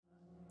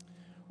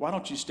Why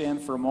don't you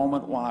stand for a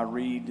moment while I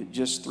read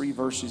just 3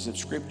 verses of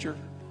Scripture?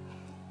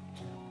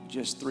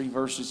 Just 3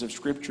 verses of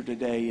Scripture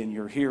today in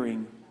your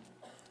hearing.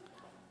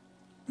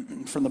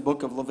 From the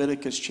book of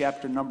Leviticus,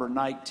 chapter number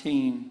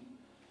 19.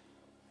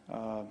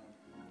 My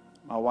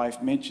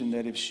wife mentioned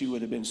that if she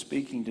would have been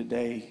speaking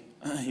today,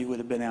 he would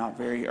have been out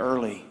very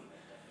early.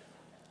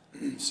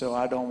 So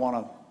I don't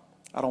want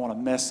to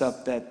mess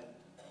up that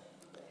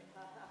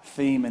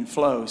theme and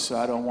flow. So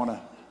I don't want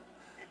to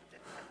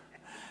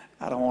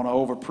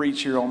over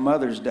preach here on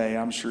Mother's Day.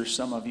 I'm sure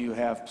some of you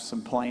have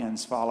some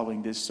plans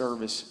following this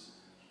service.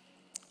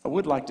 I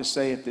would like to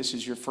say, if this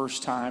is your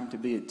first time to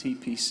be at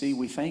TPC,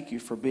 we thank you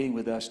for being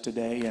with us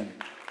today, and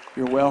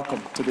you're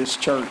welcome to this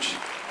church,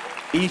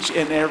 each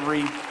and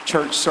every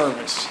church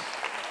service.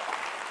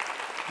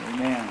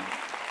 Amen.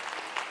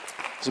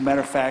 As a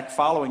matter of fact,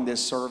 following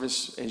this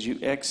service, as you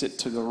exit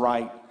to the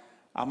right,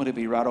 I'm going to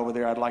be right over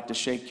there. I'd like to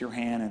shake your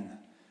hand and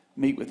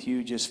meet with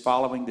you just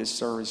following this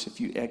service. If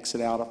you exit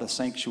out of the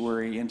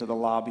sanctuary into the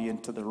lobby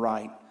and to the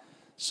right,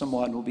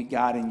 someone will be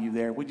guiding you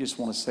there. We just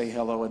want to say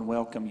hello and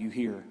welcome you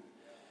here.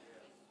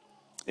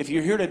 If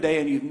you're here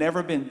today and you've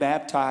never been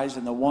baptized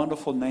in the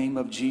wonderful name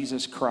of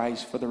Jesus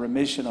Christ for the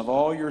remission of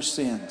all your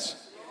sins,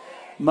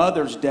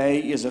 Mother's Day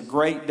is a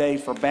great day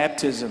for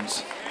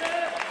baptisms.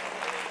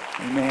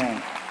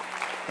 Amen.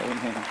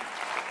 Amen.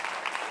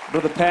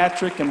 Brother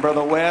Patrick and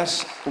Brother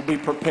Wes will be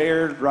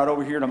prepared right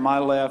over here to my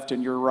left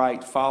and your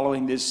right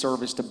following this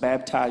service to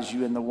baptize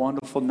you in the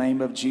wonderful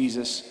name of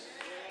Jesus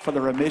for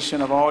the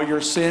remission of all your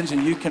sins,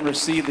 and you can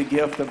receive the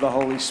gift of the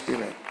Holy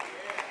Spirit.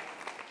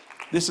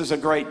 This is a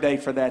great day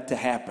for that to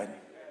happen.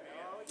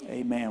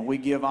 Amen. We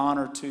give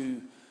honor to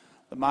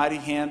the mighty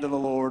hand of the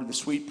Lord, the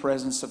sweet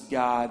presence of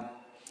God,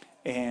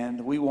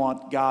 and we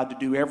want God to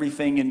do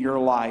everything in your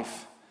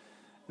life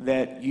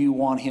that you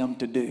want Him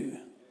to do.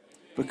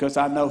 Because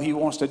I know He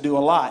wants to do a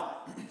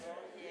lot.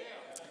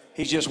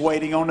 He's just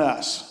waiting on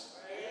us.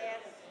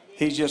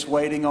 He's just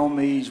waiting on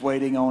me. He's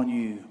waiting on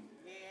you.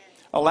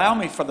 Allow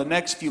me for the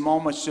next few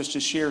moments just to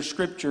share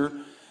Scripture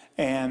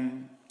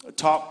and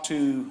talk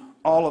to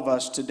all of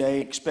us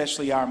today,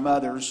 especially our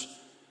mothers.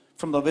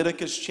 From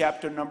Leviticus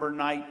chapter number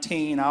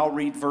 19, I'll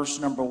read verse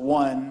number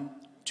 1,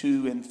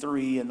 2, and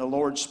 3. And the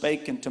Lord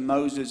spake unto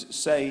Moses,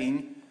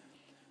 saying,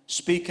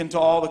 Speak unto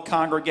all the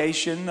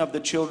congregation of the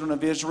children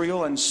of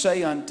Israel, and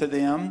say unto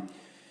them,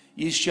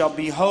 Ye shall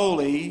be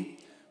holy,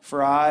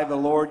 for I, the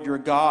Lord your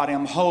God,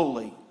 am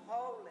holy.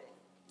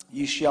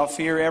 Ye shall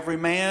fear every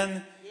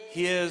man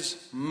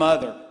his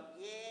mother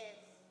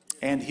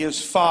and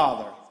his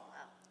father,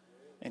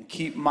 and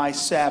keep my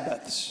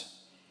Sabbaths.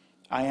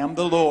 I am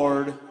the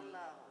Lord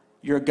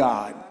your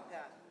God.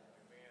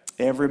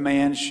 Every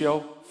man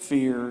shall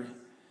fear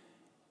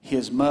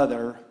his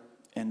mother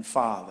and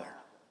father.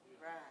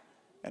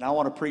 And I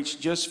want to preach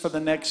just for the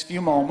next few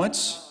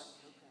moments,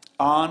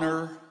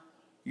 honor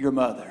your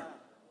mother.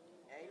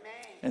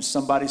 And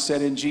somebody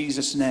said, in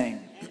Jesus'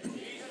 name.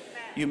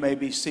 You may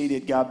be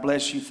seated. God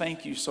bless you.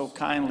 Thank you so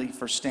kindly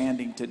for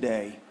standing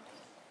today.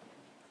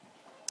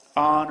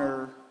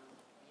 Honor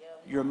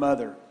your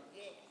mother.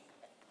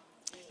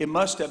 It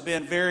must have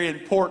been very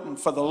important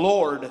for the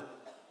Lord,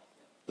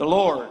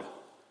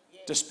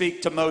 to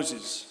speak to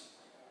Moses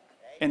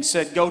and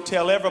said, go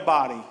tell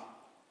everybody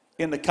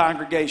in the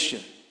congregation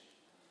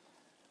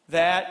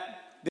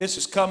that this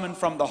is coming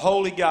from the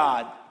holy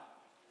God,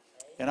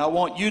 and I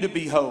want you to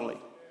be holy.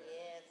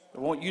 I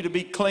want you to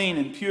be clean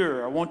and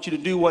pure. I want you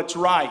to do what's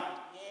right.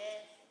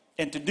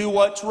 And to do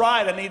what's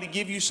right, I need to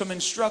give you some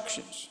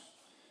instructions.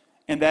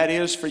 And that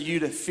is for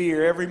you to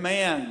fear every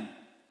man,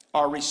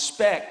 or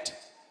respect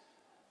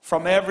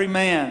from every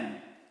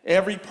man,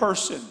 every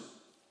person.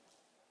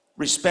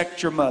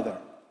 Respect your mother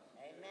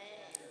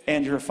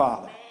and your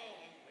father.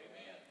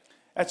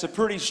 That's a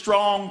pretty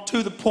strong,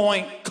 to the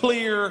point,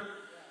 clear.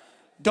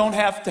 Don't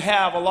have to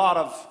have a lot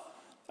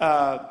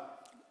of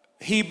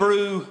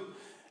Hebrew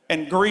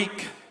and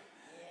Greek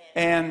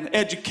and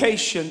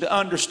education to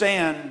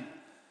understand.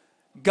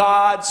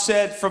 God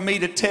said for me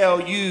to tell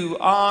you,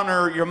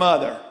 honor your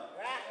mother.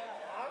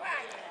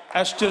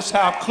 That's just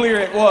how clear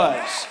it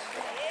was.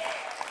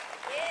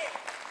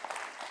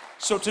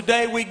 So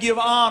today we give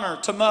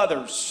honor to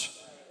mothers.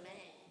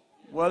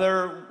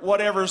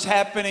 Whatever's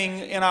happening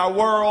in our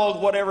world,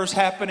 whatever's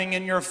happening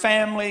in your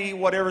family,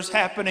 whatever's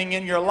happening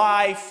in your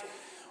life,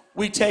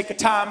 we take a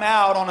time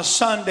out on a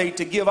Sunday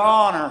to give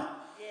honor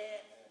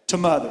to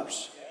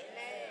mothers.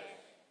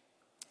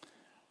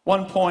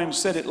 One poem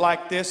said it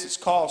like this. It's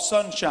called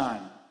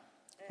Sunshine.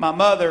 My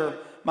mother,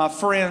 my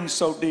friend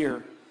so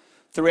dear.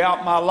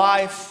 Throughout my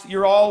life,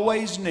 you're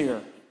always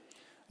near.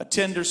 A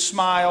tender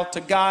smile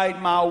to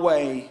guide my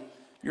way.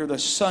 You're the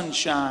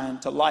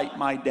sunshine to light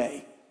my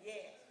day.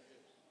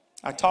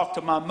 I talked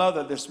to my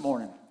mother this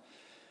morning,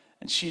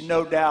 and she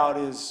no doubt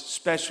is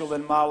special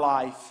in my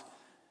life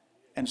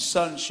and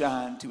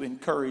sunshine to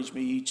encourage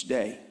me each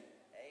day.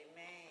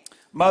 Amen.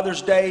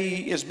 Mother's Day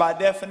is by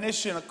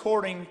definition,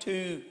 according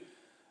to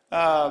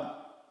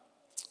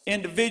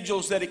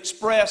individuals that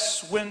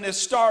express when this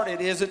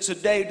started is it's a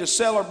day to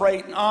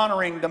celebrate and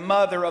honoring the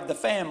mother of the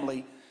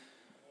family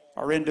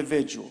or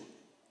individual.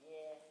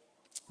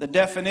 The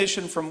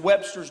definition from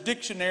Webster's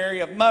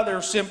Dictionary of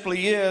mother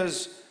simply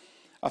is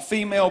a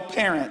female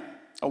parent,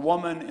 a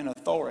woman in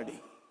authority.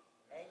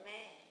 Amen.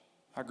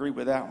 I agree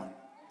with that one.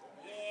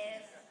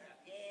 Yes.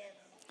 Yes.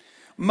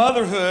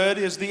 Motherhood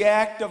is the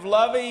act of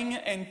loving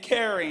and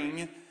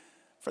caring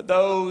for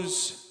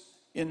those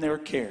in their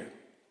care.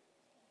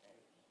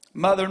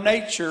 Mother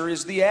Nature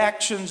is the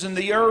actions in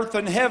the earth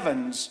and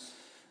heavens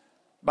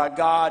by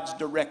God's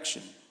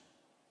direction.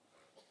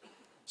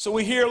 So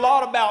we hear a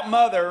lot about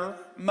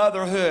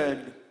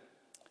motherhood,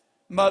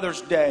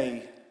 Mother's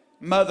Day,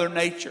 Mother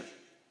Nature.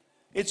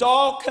 It's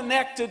all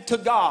connected to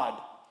God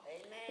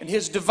and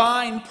His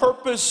divine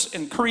purpose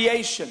and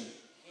creation.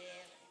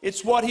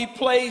 It's what He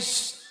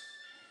placed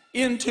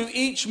into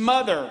each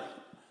mother,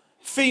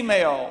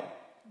 female,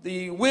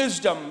 the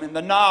wisdom and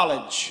the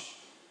knowledge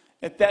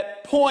at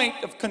that point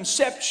of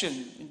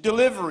conception,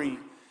 delivery,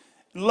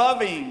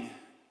 loving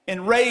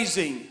and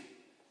raising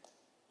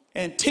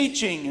and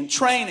teaching and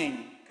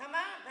training.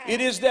 It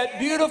is that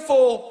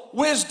beautiful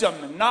wisdom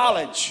and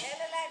knowledge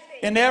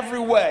in every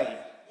way.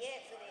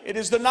 It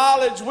is the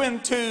knowledge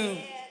when to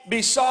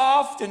be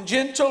soft and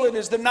gentle. It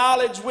is the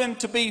knowledge when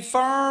to be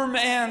firm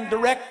and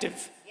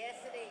directive.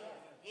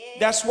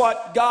 That's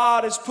what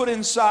God has put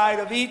inside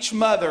of each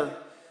mother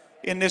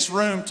in this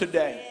room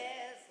today.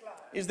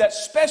 Is that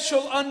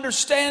special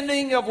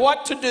understanding of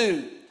what to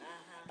do.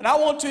 And I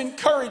want to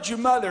encourage you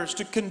mothers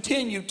to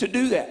continue to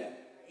do that.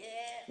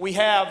 We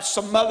have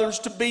some mothers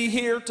to be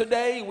here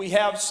today. We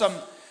have some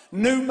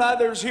new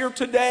mothers here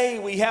today.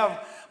 We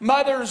have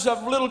mothers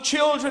of little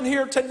children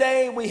here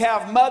today. We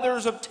have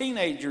mothers of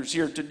teenagers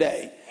here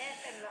today.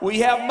 We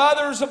have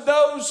mothers of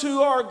those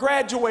who are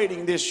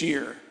graduating this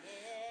year.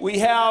 We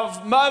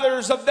have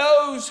mothers of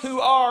those who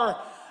are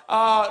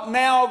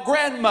now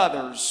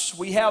grandmothers.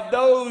 We have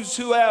those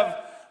who have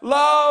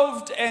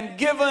loved and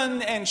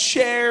given and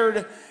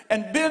shared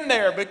and been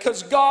there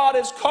because God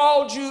has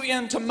called you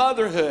into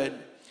motherhood.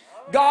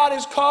 God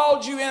has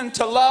called you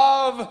into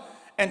love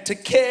and to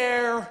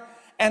care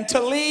and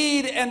to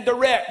lead and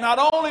direct,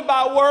 not only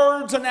by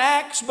words and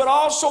acts, but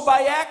also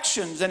by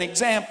actions and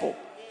example.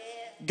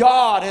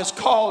 God has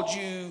called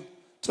you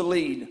to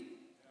lead.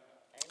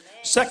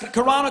 2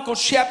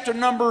 Chronicles chapter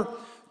number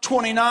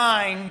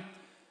 29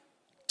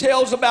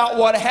 tells about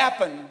what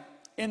happened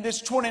in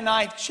this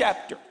 29th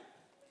chapter.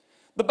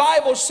 The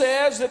Bible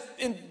says that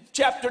in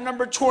chapter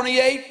number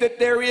 28 that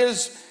there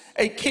is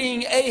a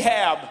king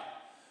Ahab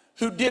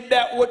who did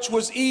that which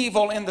was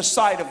evil in the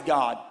sight of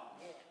God.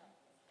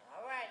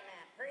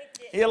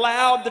 He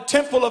allowed the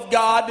temple of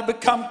God to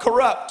become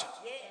corrupt.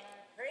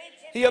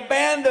 He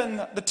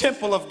abandoned the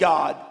temple of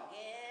God.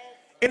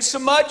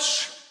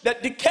 Insomuch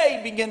that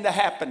decay began to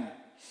happen.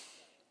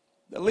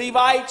 The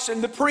Levites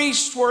and the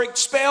priests were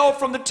expelled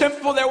from the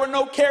temple. There were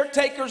no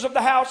caretakers of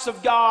the house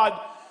of God.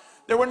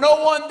 There were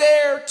no one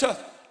there to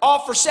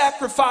offer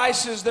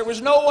sacrifices. There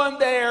was no one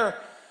there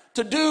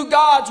to do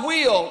God's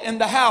will in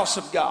the house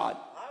of God.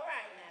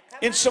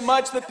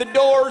 Insomuch that the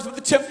doors of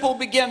the temple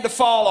began to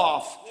fall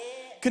off.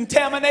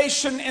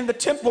 Contamination in the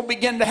temple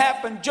began to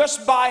happen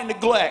just by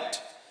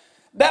neglect.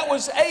 That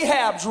was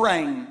Ahab's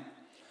reign.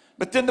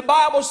 But then the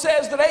Bible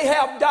says that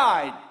Ahab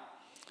died.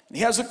 And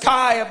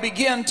Hezekiah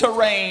began to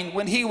reign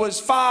when he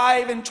was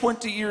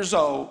 25 years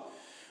old.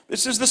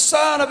 This is the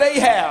son of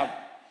Ahab.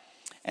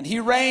 And he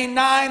reigned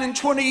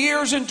 29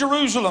 years in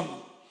Jerusalem.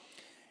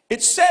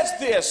 It says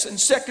this in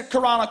 2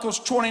 Chronicles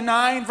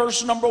 29,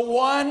 verse number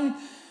 1.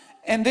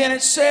 And then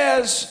it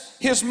says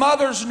his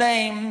mother's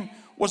name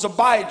was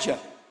Abijah,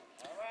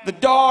 the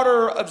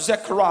daughter of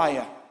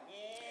Zechariah.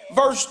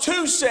 Verse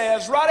 2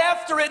 says, right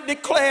after it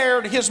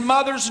declared his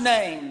mother's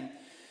name,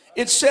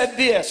 it said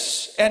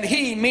this, and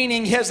he,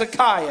 meaning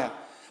Hezekiah,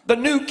 the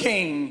new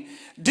king,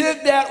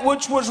 did that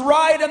which was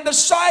right in the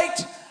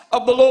sight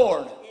of the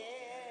Lord,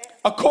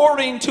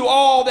 according to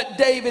all that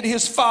David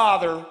his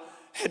father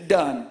had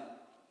done.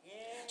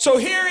 So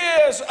here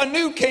is a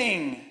new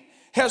king,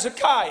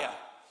 Hezekiah.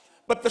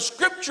 But the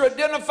scripture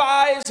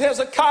identifies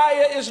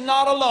Hezekiah is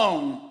not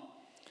alone.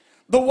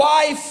 The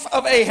wife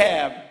of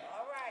Ahab,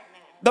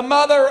 the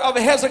mother of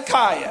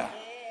Hezekiah,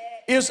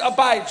 is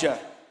Abijah.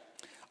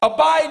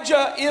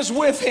 Abijah is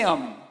with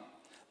him.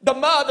 The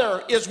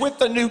mother is with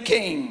the new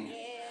king.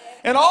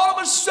 And all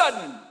of a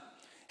sudden,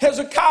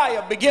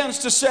 Hezekiah begins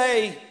to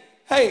say,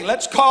 hey,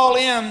 let's call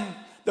in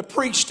the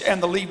priest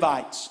and the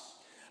Levites.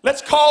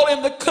 Let's call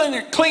in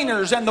the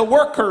cleaners and the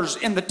workers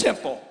in the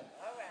temple.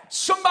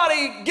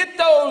 Somebody get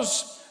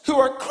those who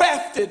are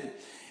crafted,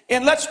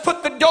 and let's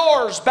put the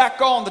doors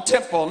back on the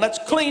temple, and let's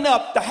clean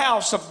up the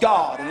house of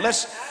God, and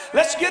let's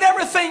get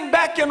everything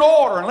back in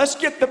order, and let's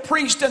get the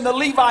priest and the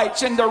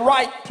Levites in the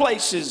right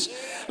places.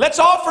 Let's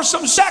offer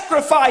some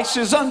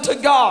sacrifices unto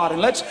God,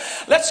 and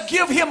let's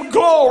give him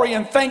glory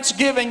and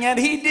thanksgiving. And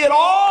he did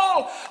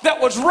all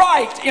that was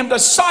right in the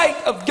sight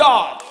of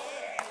God.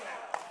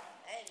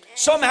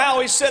 Somehow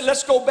he said,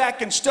 let's go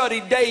back and study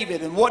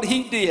David and what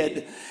he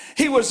did.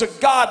 He was a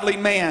godly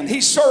man.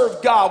 He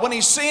served God. When he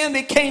sinned,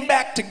 he came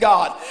back to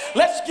God.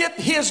 Let's get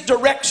his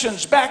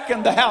directions back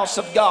in the house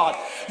of God.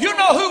 You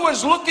know who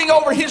was looking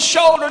over his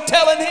shoulder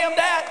telling him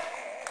that?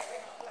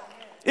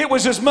 It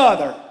was his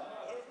mother.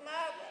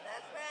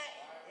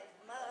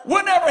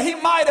 Whenever he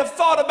might have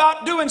thought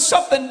about doing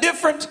something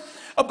different,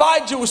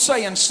 Abijah was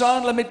saying,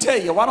 son, let me tell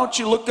you, why don't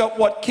you look up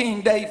what King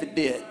David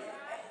did?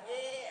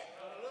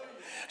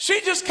 She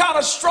just kind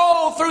of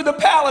strolled through the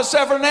palace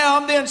every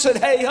now and then and said,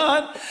 hey,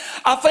 hon,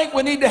 I think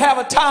we need to have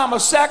a time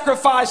of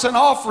sacrifice and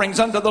offerings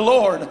unto the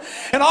Lord.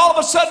 And all of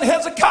a sudden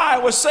Hezekiah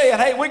was saying,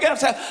 hey,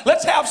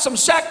 let's have some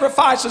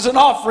sacrifices and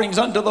offerings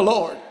unto the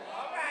Lord.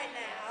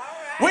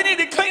 We need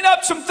to clean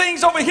up some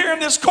things over here in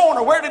this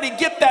corner. Where did he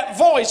get that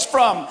voice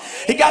from?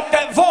 He got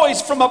that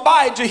voice from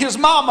Abijah, his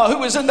mama, who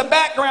was in the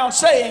background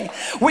saying,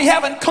 we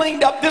haven't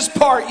cleaned up this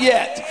part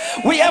yet.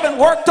 We haven't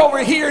worked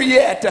over here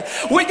yet.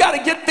 We got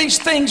to get these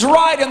things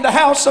right in the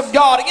house of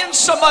God.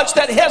 Insomuch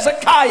that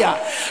Hezekiah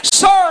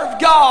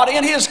served God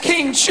in his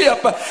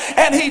kingship,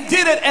 and he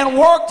did it and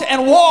worked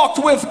and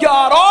walked with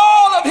God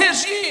all of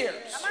his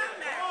years.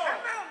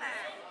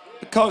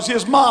 Because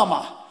his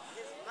mama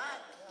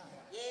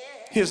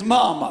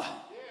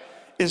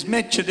is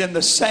mentioned in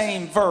the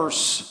same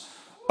verse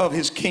of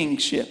his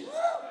kingship.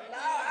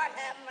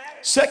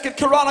 2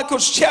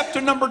 Chronicles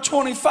chapter number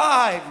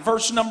 25,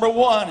 verse number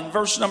 1 and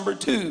verse number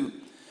 2.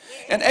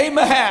 And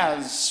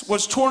Ahaz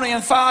was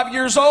 25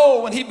 years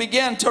old when he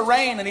began to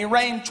reign, and he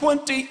reigned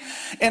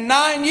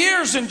 29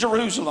 years in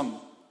Jerusalem.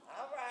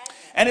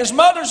 And his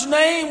mother's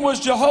name was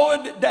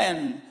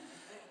Jehoiadan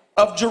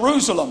of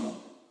Jerusalem.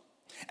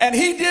 And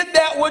he did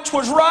that which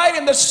was right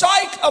in the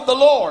sight of the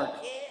Lord,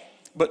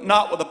 but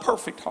not with a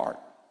perfect heart.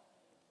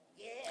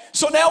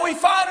 So now we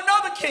find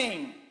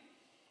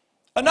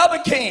another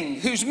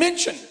king who's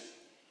mentioned.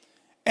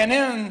 And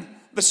in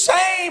the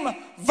same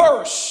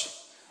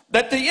verse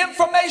that the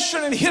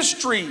information in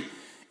history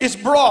is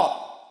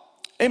brought,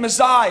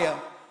 Amaziah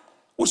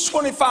was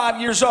 25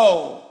 years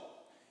old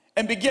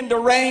and began to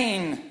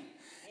reign,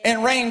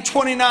 and reigned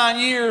 29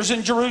 years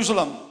in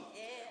Jerusalem.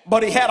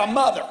 But he had a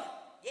mother,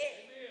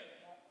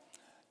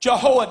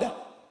 Jehoiadan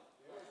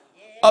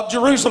of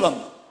Jerusalem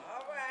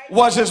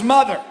was his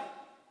mother.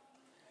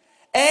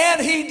 And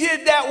he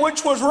did that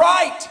which was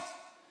right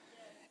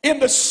in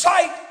the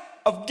sight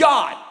of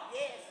God.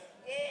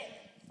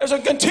 There's a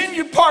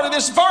continued part of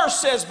this verse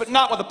says, but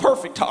not with a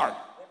perfect heart.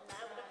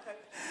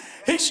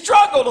 He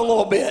struggled a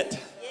little bit.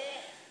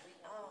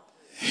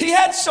 He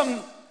had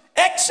some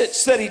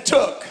exits that he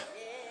took.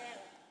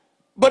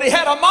 But he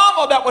had a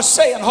mama that was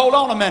saying, hold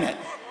on a minute.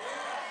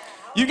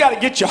 You got to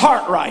get your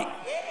heart right.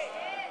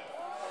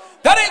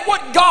 That ain't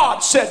what God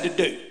said to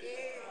do.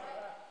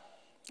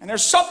 And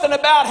there's something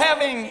about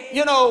having,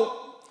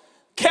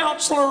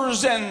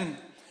 counselors and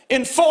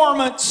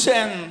informants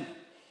and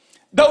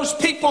those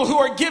people who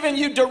are giving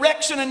you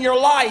direction in your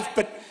life.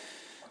 But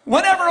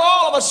whenever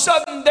all of a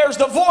sudden there's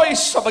the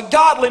voice of a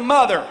godly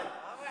mother,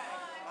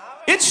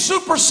 it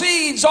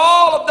supersedes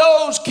all of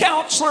those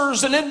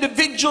counselors and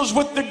individuals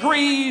with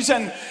degrees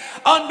and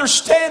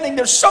understanding.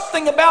 There's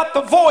something about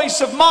the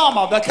voice of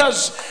mama,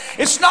 because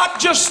it's not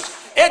just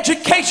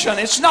education,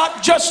 it's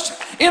not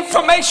just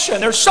information.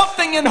 There's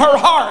something in her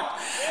heart,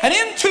 an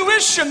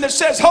intuition that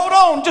says, hold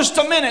on just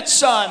a minute,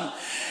 son.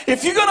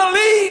 If you're going to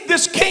lead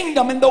this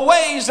kingdom in the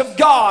ways of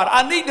God,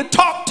 I need to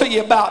talk to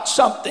you about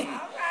something. All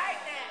right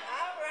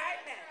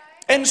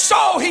now. And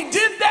so he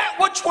did that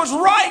which was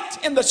right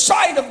in the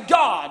sight of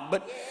God,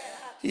 but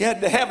he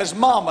had to have his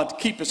mama to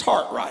keep his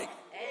heart right.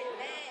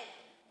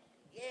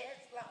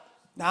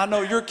 Now I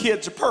know your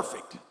kids are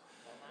perfect.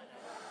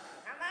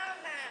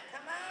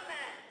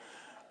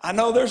 I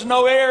know there's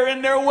no error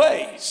in their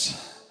ways.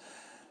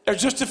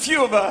 There's just a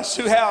few of us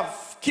who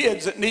have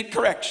kids that need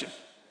correction.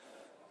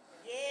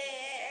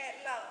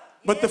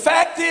 But the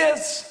fact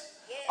is,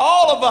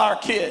 all of our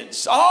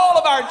kids, all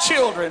of our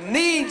children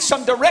need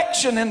some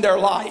direction in their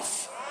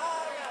life.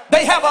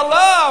 They have a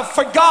love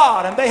for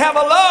God and they have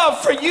a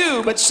love for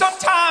you, but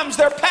sometimes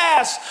their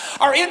paths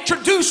are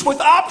introduced with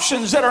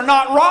options that are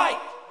not right.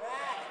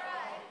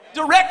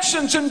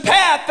 Directions and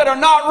paths that are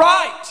not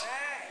right.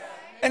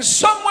 And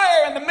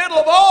somewhere in the middle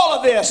of all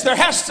of this, there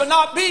has to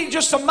not be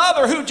just a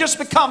mother who just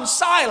becomes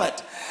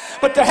silent.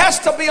 But there has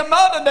to be a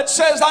mother that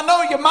says, I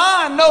know your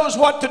mind knows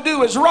what to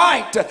do is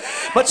right,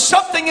 but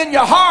something in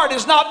your heart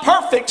is not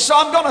perfect. So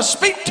I'm going to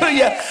speak to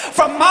you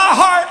from my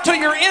heart to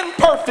your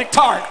imperfect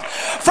heart,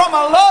 from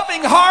a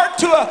loving heart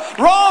to a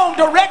wrong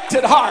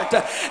directed heart.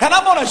 And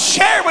I'm going to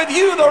share with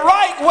you the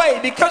right way,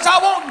 because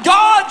I want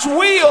God's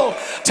will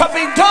to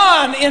be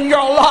done in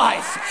your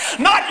life.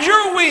 Not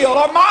your will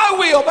or my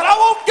will, but I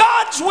want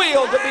God's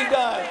will to be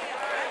done.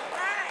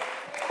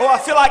 Oh, I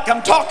feel like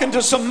I'm talking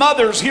to some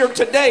mothers here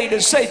today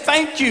to say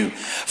thank you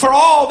for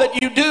all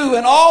that you do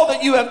and all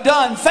that you have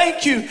done.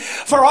 Thank you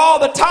for all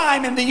the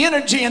time and the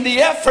energy and the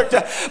effort.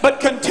 But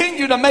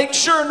continue to make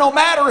sure, no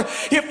matter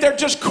if they're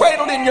just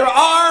cradled in your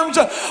arms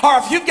or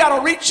if you've got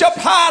to reach up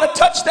high to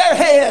touch their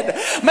head,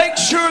 make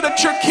sure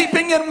that you're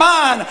keeping in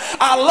mind,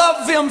 I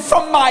love them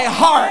from my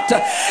heart.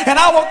 And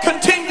I will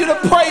continue to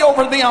pray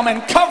over them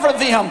and cover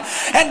them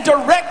and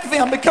direct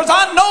them, because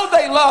I know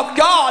they love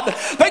God.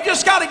 They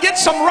just got to get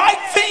some right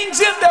things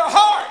in their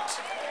heart.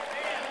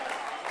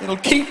 It'll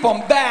keep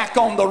them back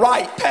on the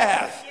right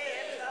path.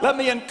 Let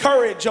me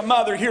encourage a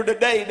mother here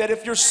today that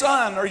if your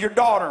son or your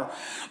daughter,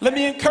 let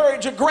me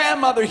encourage a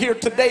grandmother here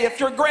today, if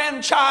your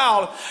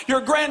grandchild, your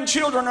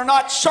grandchildren are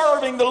not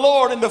serving the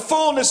Lord in the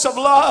fullness of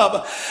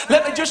love,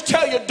 let me just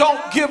tell you,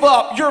 don't give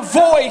up. Your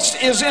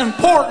voice is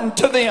important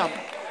to them.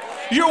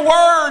 Your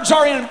words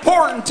are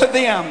important to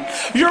them.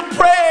 Your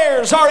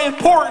prayers are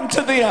important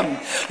to them.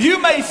 You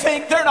may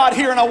think they're not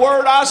hearing a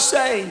word I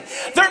say.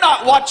 They're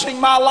not watching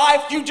my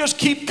life. You just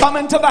keep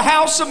coming to the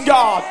house of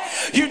God.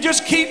 You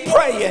just keep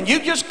praying.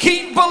 You just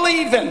keep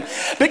believing,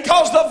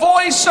 because the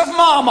voice of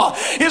mama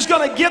is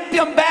going to get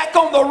them back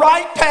on the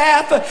right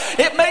path.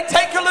 It may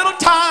take a little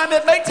time.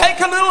 It may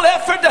take a little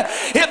effort.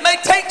 It may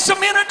take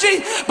some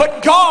energy,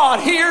 but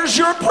God hears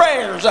your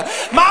prayers.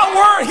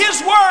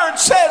 His word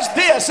says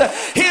this: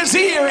 His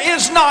ear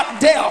is not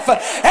deaf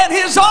and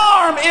His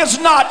arm is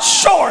not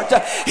short.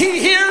 He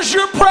hears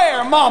your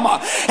prayer,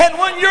 mama. And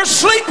when you're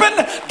sleeping,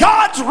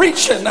 God's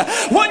reaching.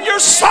 When you're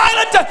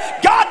silent,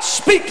 God's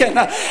speaking.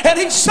 And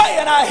He's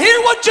saying, I hear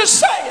what you're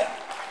saying.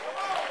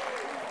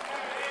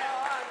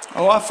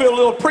 Oh, I feel a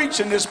little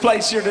preach in this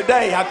place here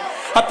today.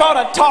 I thought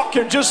I'd talk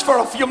here just for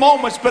a few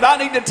moments, but I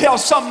need to tell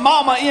some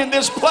mama in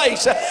this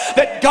place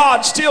that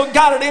God still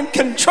got it in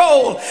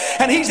control,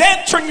 and He's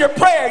answering your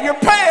prayer. Your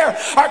prayer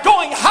are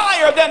going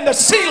higher than the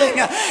ceiling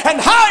and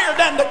higher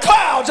than the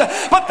clouds,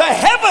 but the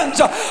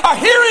heavens are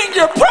hearing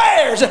your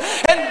prayers,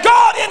 and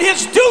God in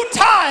His due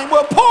time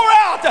will pour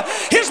out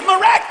His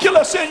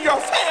miraculous in your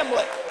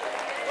family.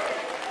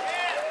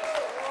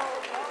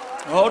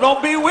 Oh,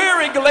 don't be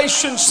weary,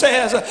 Galatians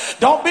says.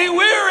 Don't be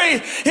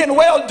weary in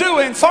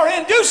well-doing, for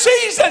in due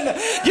season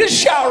you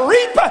shall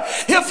reap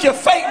if you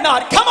faint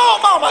not. Come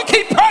on, mama,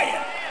 keep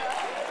praying.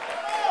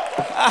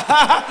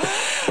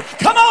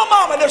 Come on,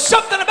 mama. There's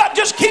something about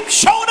just keep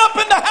showing up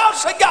in the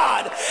house of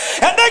God.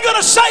 And they're going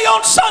to say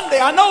on Sunday,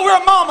 I know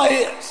where mama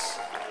is.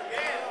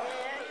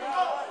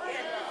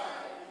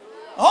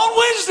 On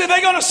Wednesday,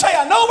 they're going to say,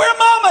 I know where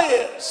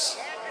mama is.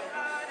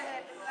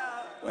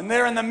 When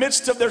they're in the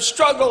midst of their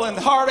struggle and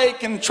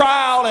heartache and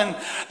trial and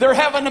they're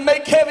having to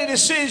make heavy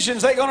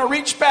decisions, they're going to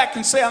reach back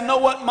and say, I know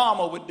what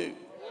mama would do.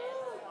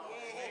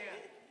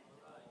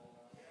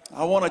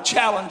 I want to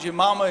challenge you,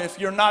 mama, if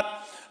you're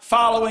not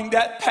following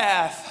that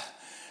path,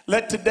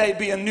 let today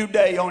be a new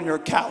day on your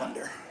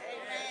calendar.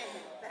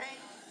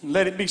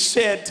 Let it be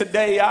said,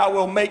 today I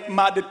will make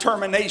my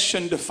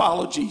determination to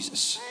follow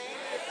Jesus.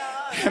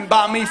 And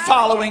by me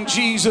following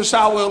Jesus,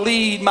 I will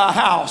lead my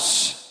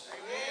house.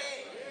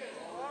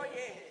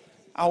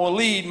 I will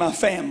lead my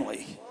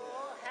family.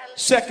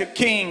 2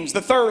 Kings,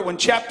 the third one,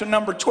 chapter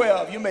number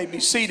 12. You may be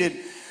seated.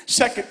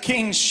 2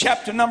 Kings,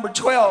 chapter number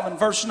 12 and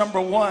verse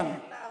number 1.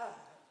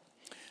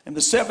 In the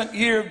 7th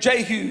year of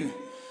Jehu,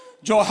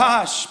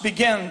 Joash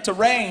began to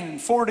reign.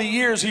 40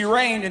 years he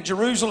reigned in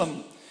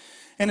Jerusalem.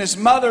 And his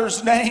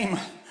mother's name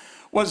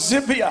was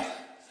Zibiah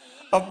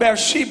of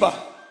Beersheba.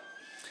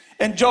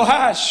 And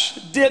Joash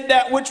did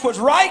that which was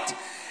right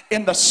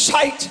in the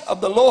sight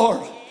of the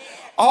Lord.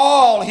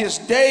 All his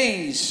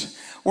days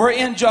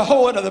wherein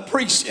Jehoiada the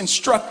priest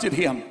instructed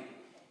him.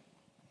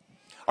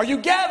 Are you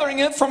gathering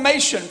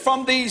information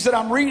from these that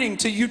I'm reading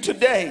to you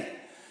today?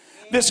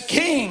 This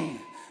king,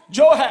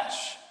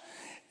 Joash,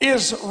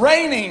 is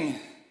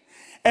reigning,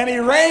 and he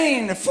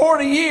reigned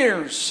 40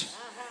 years.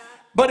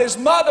 But his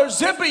mother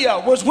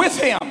Zibiah was with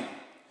him,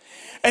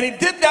 and he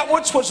did that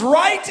which was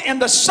right in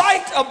the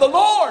sight of the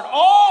Lord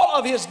all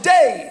of his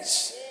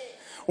days,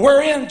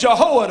 wherein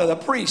Jehoiada the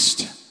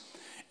priest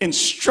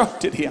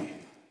instructed him.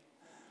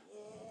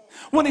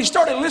 When he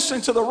started listening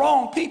to the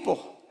wrong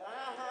people,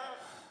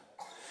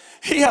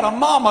 he had a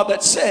mama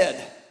that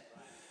said,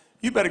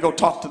 you better go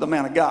talk to the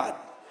man of God.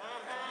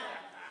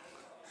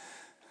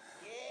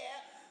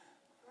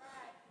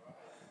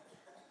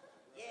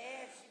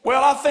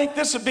 Well, I think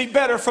this would be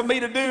better for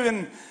me to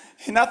do,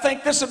 and I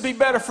think this would be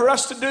better for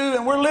us to do,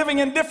 and we're living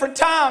in different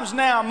times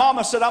now.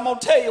 Mama said, I'm going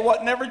to tell you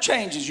what never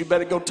changes. You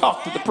better go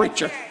talk to the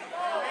preacher.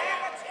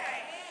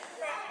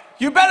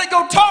 You better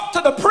go talk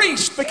to the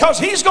priest, because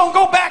he's going to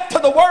go back to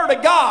the Word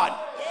of God.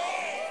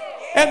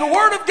 And the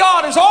Word of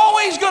God is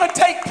always going to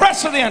take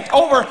precedent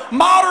over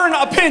modern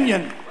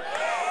opinion.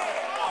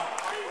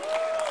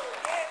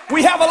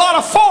 We have a lot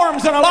of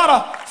forms and a lot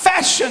of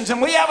fashions,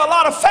 and we have a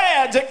lot of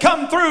fads that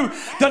come through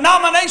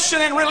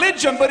denomination and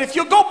religion. But if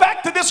you go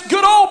back to this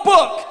good old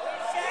book,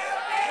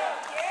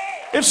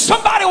 if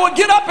somebody would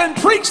get up and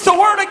preach the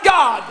Word of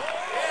God,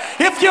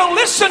 If you'll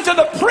listen to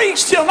the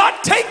priest, he'll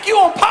not take you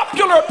on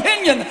popular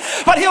opinion,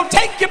 but he'll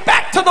take you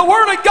back to the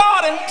Word of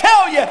God and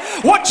tell you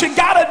what you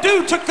got to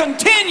do to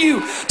continue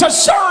to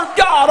serve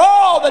God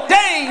all the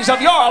days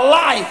of your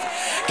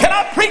life. Can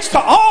I preach to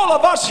all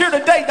of us here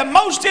today? The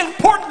most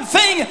important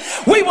thing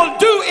we will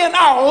do in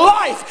our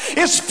life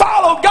is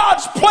follow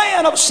God's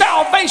plan of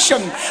salvation.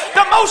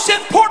 The most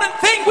important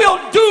thing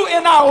we'll do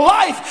in our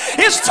life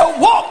is to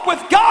walk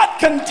with God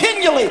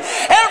continually,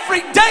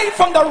 every day,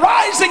 from the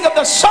rising of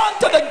the sun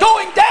to the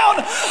going down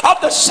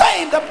of the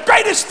same. The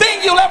greatest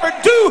thing you'll ever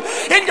do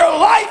in your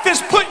life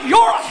is put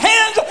your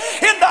hands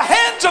in the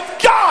hands of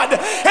God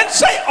and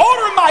say,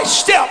 order my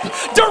step,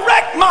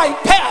 direct my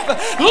path,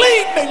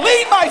 lead me,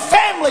 lead my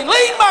family,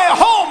 lead my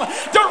home,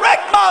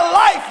 direct my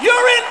life.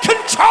 You're in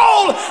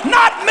control,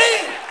 not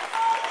me.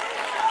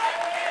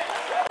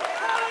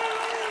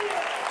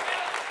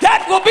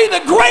 That will be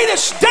the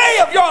greatest day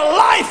of your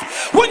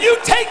life when you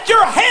take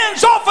your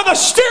hands off of the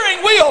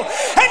steering wheel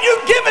and you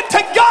give it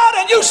to God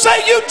and you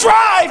say, you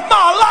drive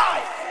my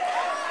life.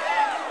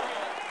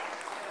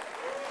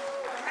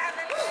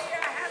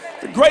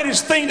 The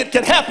greatest thing that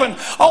can happen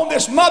on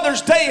this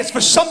Mother's Day is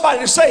for somebody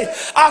to say,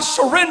 I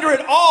surrender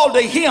it all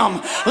to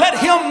Him. Let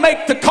Him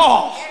make the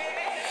call.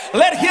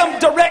 Let Him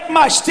direct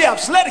my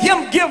steps. Let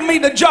Him give me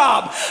the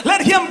job.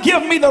 Let Him give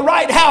me the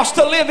right house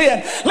to live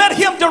in. Let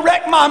Him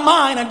direct my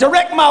mind and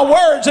direct my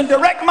words and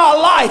direct my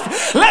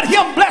life. Let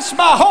Him bless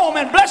my home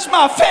and bless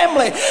my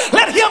family.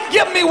 Let Him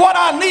give me what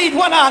I need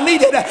when I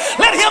need it.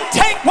 Let Him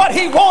take what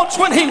He wants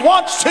when He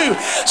wants to.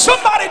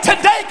 Somebody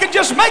today could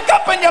just make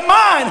up in your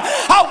mind,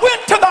 I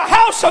went to the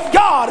house of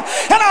God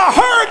and I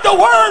heard the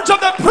words of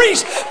the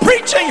priest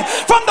preaching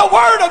from the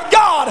Word of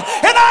God,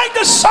 and I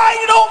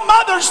decided on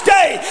Mother's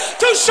Day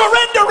to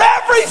surrender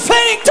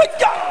everything to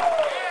God.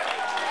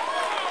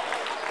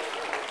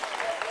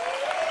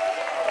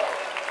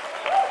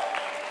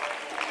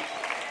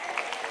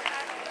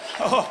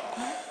 Oh,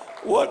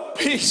 what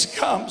peace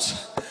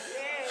comes.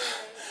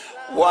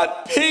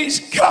 What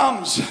peace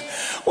comes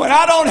when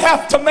I don't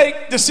have to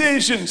make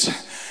decisions.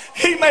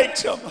 He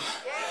makes them.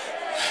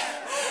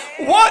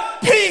 What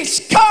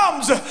peace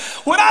comes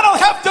when I don't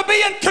have to be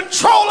in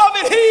control of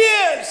it.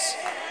 He is.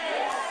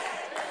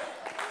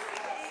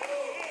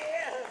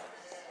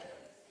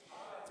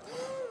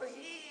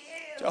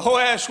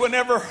 Jehoash,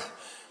 whenever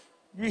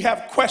you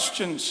have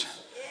questions,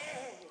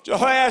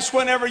 Jehoash,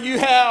 whenever you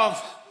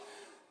have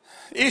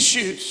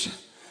issues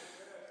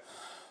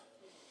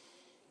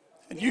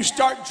and you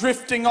start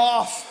drifting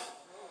off,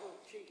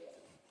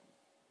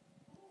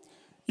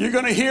 you're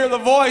going to hear the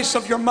voice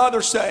of your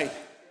mother say,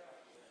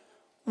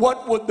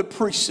 what would the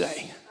priest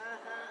say?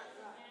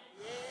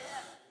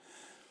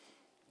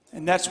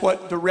 And that's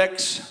what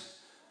directs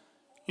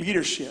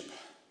leadership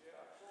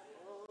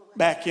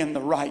back in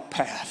the right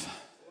path.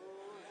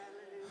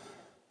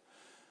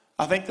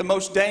 I think the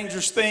most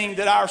dangerous thing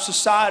that our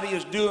society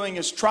is doing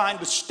is trying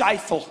to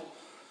stifle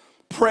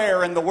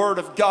prayer and the Word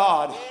of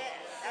God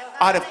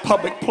out of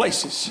public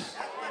places.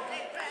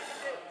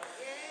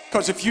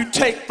 Because if you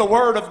take the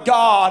Word of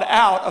God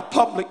out of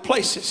public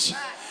places,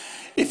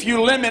 if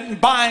you limit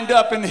and bind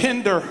up and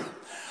hinder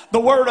the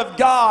Word of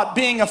God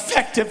being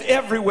effective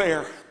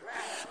everywhere,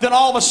 then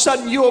all of a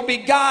sudden you will be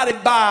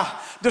guided by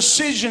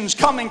decisions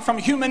coming from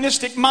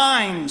humanistic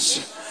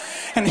minds.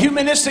 And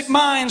humanistic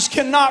minds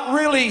cannot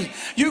really,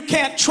 you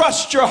can't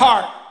trust your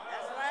heart.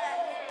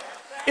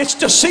 It's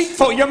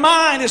deceitful. Your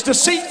mind is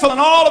deceitful in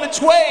all of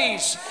its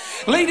ways,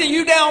 leading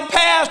you down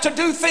paths to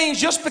do things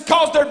just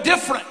because they're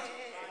different.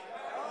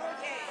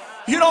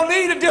 You don't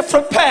need a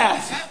different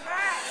path.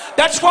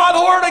 That's why the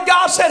Word of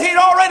God said He'd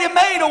already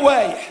made a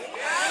way.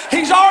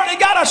 He's already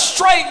got a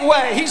straight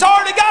way. He's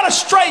already got a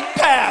straight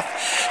path.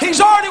 He's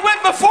already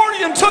went before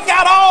you and took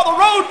out all the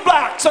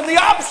roadblocks and the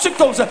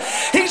obstacles.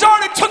 He's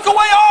already took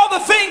away all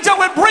the things that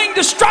would bring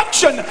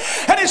destruction.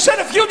 And He said,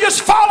 if you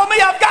just follow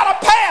me, I've got a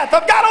path.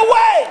 I've got a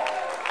way.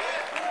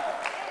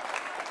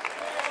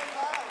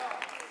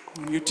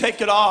 When you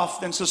take it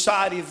off, then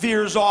society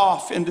veers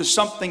off into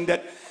something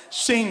that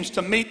seems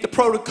to meet the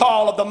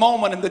protocol of the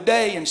moment and the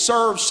day and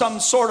serve some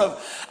sort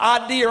of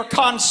idea or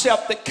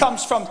concept that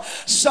comes from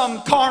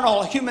some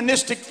carnal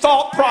humanistic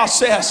thought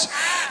process.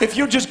 If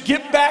you just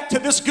get back to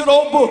this good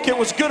old book, it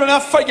was good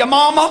enough for your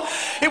mama,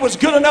 it was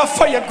good enough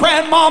for your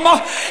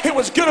grandmama, it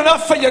was good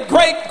enough for your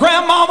great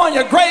grandmama and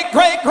your great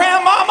great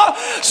grandmama.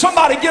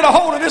 Somebody get a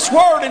hold of this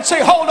word and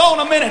say, hold on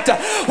a minute,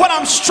 when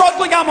I'm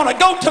struggling, I'm going to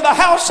go to the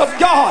house of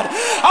God.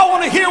 I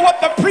want to hear what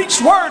the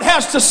preached word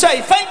has to say.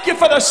 Thank you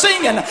for the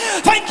singing,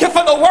 thank you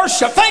for the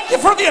worship, thank you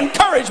for the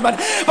encouragement,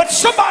 but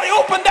somebody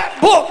open that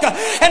book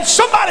and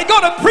somebody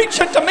go to preach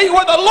it to me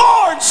where the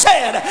Lord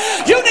said,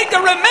 you need to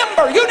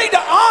remember, you need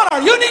to honor,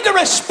 you need to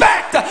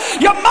respect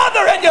your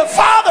mother and your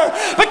father,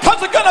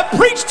 because they're going to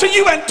preach to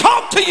you and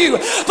talk to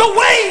you the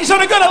ways that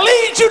are going to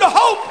lead you to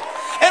hope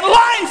and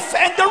life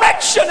and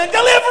direction and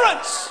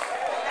deliverance.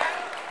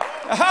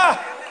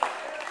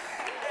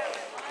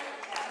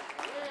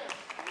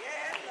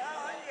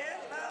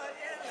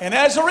 And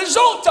as a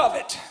result of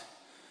it,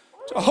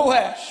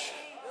 Jehoash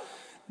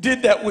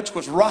did that which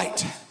was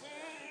right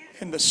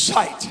in the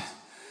sight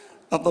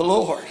of the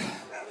Lord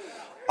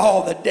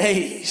all the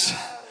days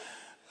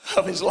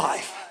of his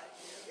life.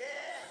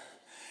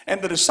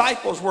 And the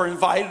disciples were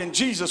invited, and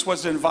Jesus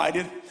was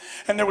invited,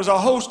 and there was a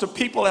host of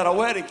people at a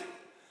wedding.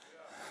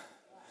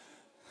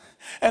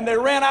 And they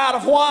ran out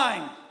of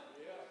wine.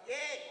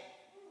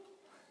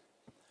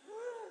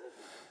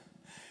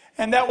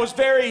 And that was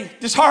very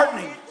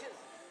disheartening,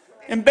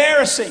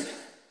 embarrassing.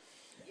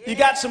 You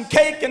got some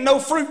cake and no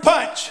fruit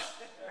punch.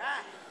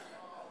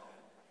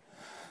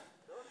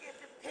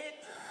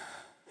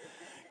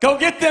 Go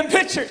get them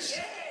pictures.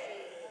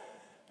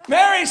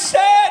 Mary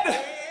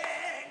said,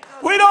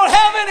 we don't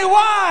have any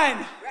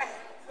wine.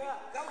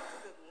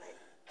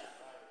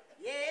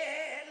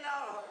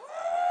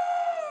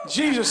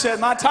 Jesus said,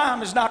 my time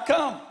has not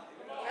come.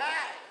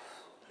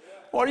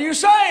 What are you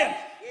saying?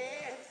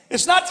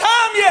 It's not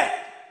time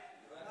yet.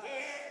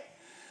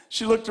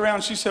 She looked around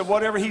and she said,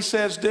 whatever he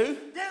says, do.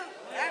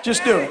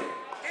 Just do it.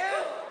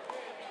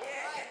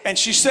 And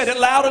she said it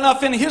loud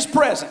enough in his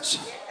presence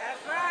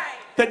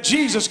that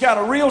Jesus got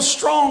a real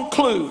strong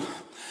clue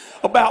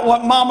about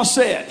what Mama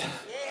said.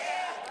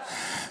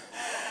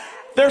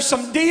 There's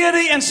some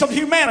deity and some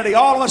humanity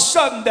all of a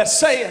sudden that's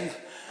saying,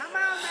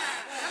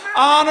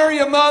 honor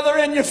your mother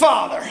and your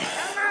father.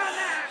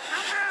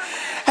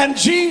 And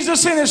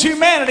Jesus in his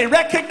humanity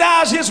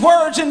recognized his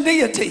words in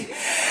deity.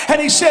 And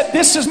he said,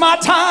 this is my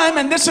time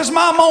and this is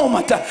my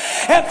moment.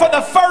 And for the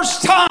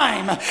first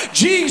time,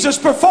 Jesus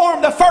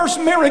performed the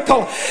first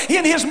miracle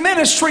in his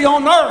ministry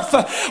on earth.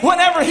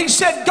 Whenever he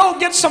said, go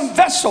get some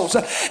vessels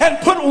and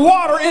put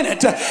water in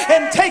it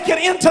and take it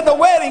into the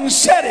wedding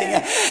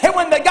setting. And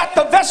when they got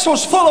the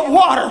vessels full of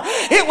water,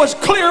 it was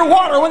clear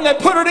water when they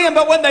put it in.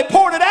 But when they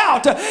poured it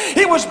out,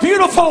 it was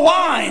beautiful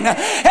wine.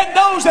 And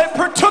those that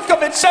partook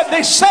of it said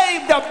they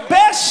saved the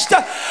best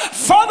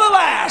for the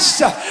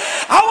last.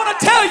 I want to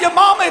tell you,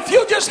 Mama, if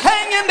you just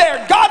hang in there,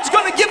 God's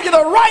going to give you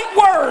the right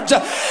words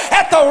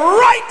at the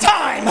right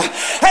time.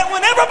 And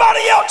when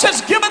everybody else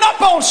has given up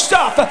on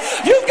stuff,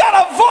 you've got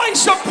a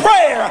voice of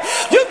prayer.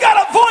 You've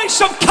got a voice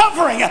of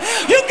covering.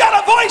 You've got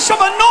a voice of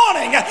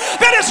anointing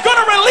that is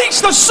going to release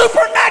the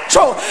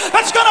supernatural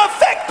that's going to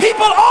affect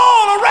people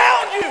all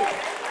around you.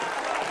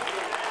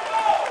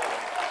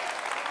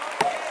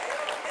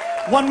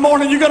 One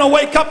morning you're going to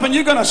wake up and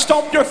you're going to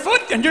stomp your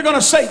foot and you're going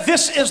to say,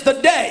 this is the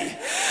day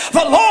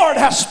the Lord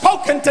has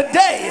spoken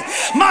today.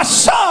 My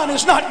son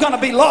is not going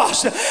to be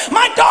lost.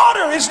 My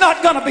daughter is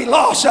not going to be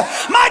lost.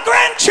 My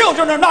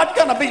grandchildren are not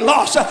going to be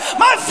lost.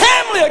 My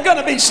family are going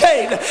to be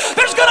saved.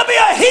 There's going to be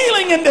a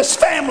healing in this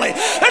family.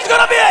 There's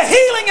going to be a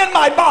healing in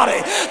my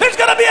body. There's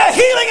going to be a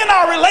healing in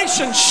our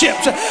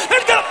relationships.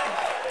 There's going to...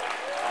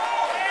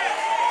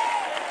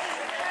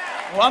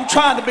 Well, I'm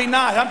trying to be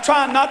nice. I'm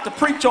trying not to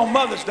preach on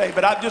Mother's Day,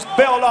 but I've just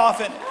bailed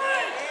off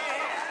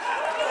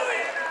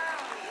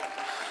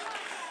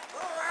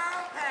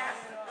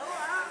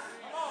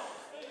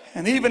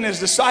and even his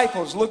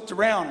disciples looked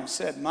around and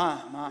said, my,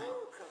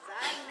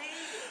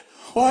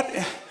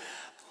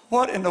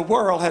 what in the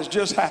world has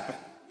just happened?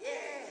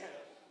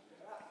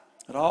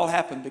 It all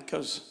happened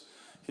because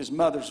his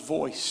mother's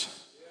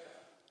voice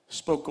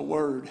spoke a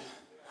word.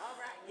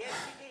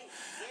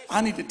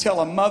 I need to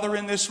tell a mother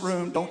in this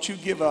room, don't you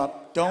give up.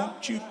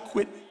 Don't you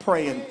quit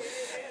praying.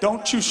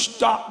 Don't you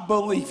stop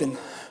believing.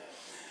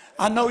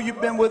 I know you've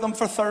been with them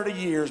for 30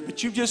 years,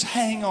 but you just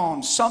hang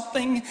on.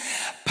 Something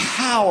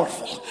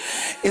powerful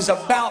is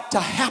about to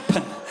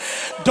happen.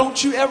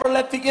 Don't you ever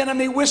let the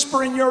enemy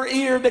whisper in your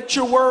ear that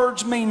your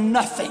words mean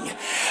nothing.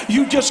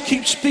 You just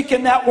keep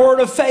speaking that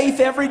word of faith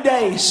every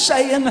day,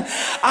 saying,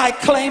 I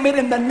claim it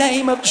in the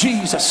name of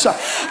Jesus.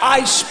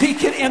 I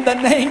speak it in the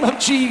name of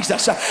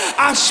Jesus.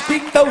 I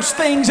speak those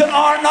things that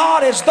are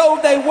not as though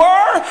they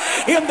were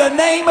in the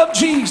name of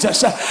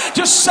Jesus.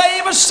 Just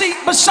save a seat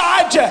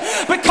beside you,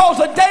 because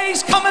the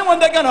day's coming when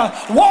they're going to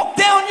walk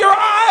down your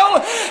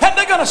aisle and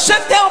they're going to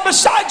sit down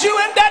beside you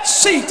in that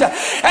seat.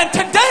 And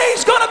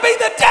today's going to be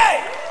the day.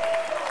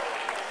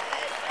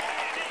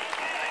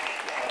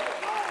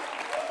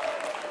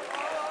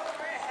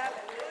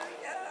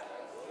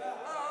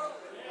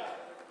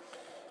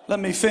 Let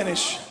me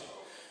finish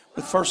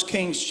with 1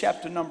 Kings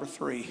chapter number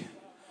 3.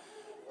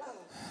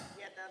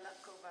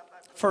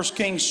 1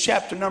 Kings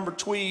chapter number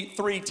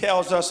 3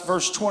 tells us,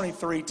 verse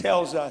 23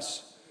 tells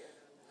us,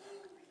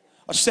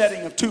 a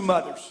setting of two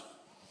mothers.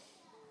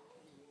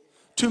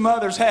 Two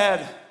mothers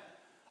had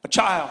a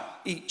child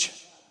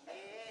each.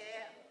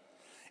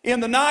 In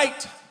the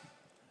night,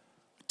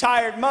 a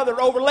tired mother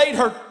overlaid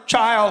her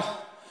child,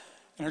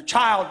 and her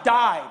child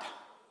died.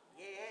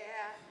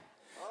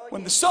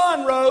 When the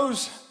sun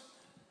rose,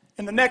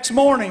 and the next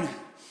morning,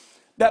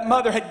 that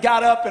mother had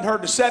got up in her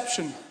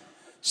deception,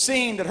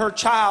 seen that her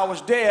child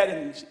was dead,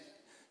 and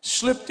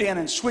slipped in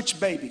and switched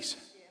babies.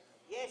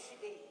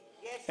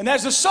 And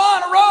as the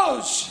sun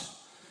arose,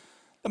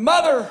 the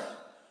mother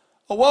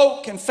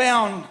awoke and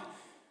found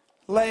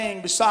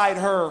laying beside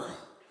her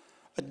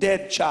a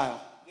dead child.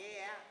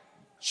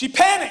 She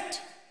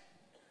panicked,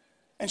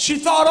 and she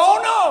thought,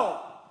 oh no,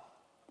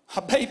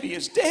 her baby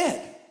is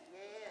dead.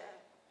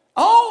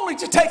 only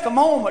to take a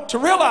moment to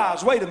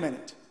realize, wait a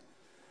minute,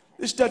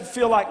 this doesn't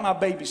feel like my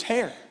baby's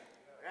hair.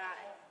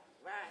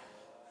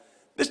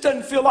 This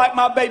doesn't feel like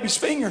my baby's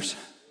fingers.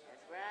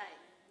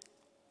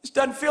 This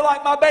doesn't feel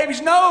like my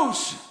baby's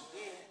nose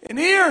and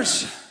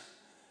ears.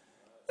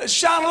 Let's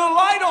shine a little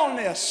light on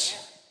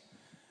this.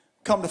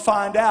 Come to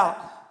find out,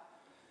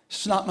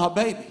 it's not my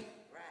baby.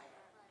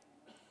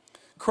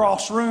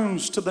 Cross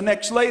rooms to the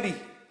next lady.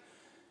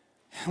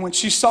 And when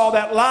she saw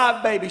that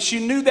live baby,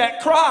 she knew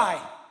that cry.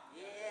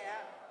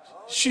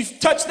 She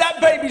touched that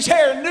baby's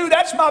hair and knew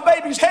that's my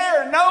baby's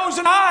hair, and nose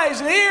and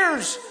eyes and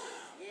ears.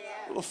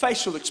 Little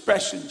facial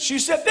expression. She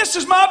said, this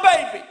is my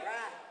baby.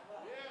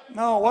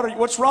 No,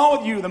 what's wrong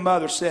with you? The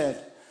mother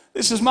said.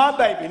 This is my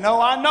baby. No,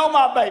 I know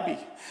my baby.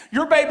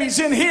 Your baby's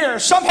in here.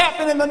 Something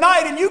happened in the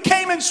night and you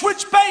came and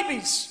switched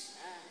babies.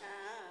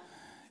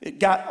 It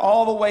got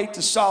all the way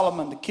to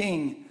Solomon, the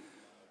king.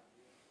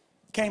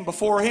 Came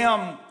before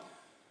him.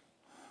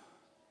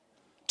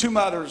 2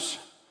 mothers,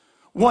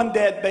 1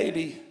 dead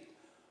baby,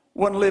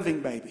 1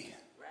 living baby.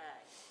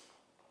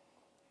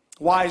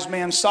 Wise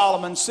man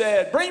Solomon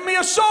said, bring me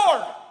a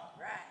sword.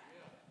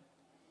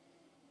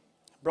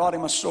 Brought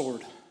him a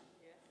sword.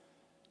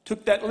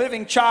 Took that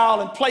living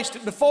child and placed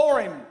it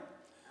before him.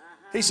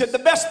 He said, the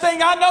best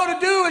thing I know to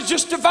do is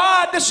just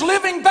divide this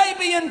living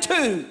baby in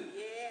 2.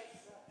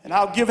 And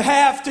I'll give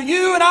half to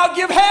you and I'll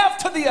give half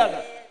to the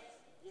other.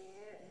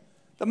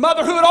 The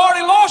mother who had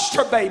already lost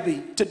her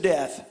baby to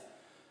death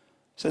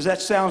says,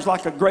 that sounds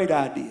like a great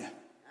idea.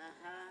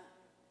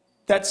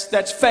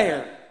 That's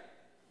fair.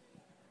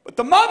 But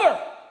the mother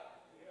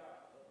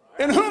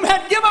in whom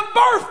had given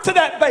birth to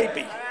that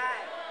baby,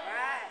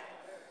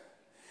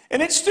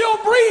 and it's still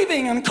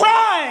breathing and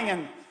crying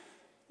and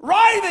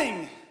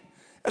writhing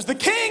as the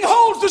king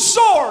holds the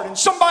sword and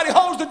somebody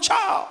holds the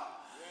child.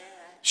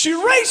 She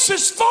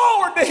races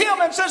forward to him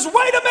and says,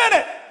 wait a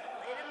minute.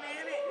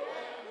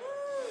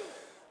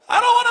 I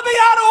don't want to be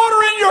out of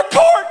order in your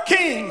court,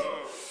 king.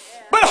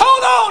 But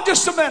hold on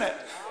just a minute.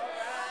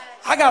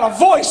 I got a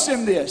voice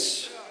in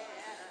this.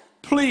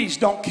 Please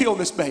don't kill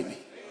this baby.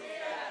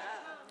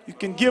 You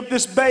can give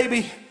this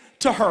baby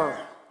to her.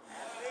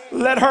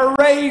 Let her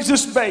raise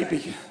this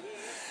baby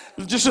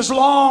just as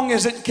long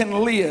as it can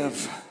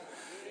live.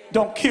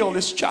 Don't kill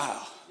this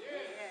child.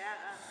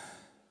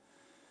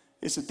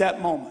 It's at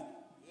that moment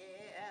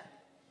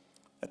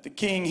that the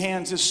king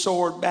hands his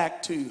sword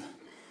back to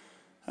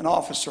an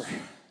officer.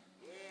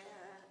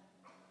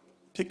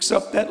 Picks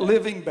up that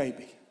living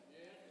baby.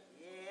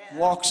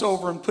 Walks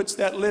over and puts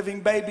that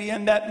living baby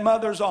in that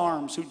mother's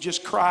arms who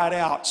just cried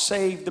out,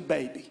 save the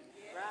baby.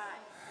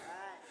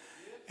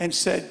 And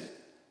said,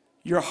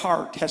 your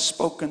heart has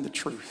spoken the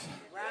truth.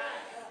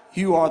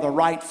 You are the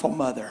rightful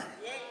mother.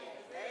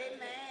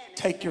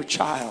 Take your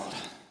child.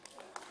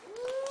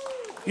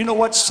 You know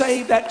what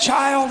saved that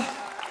child?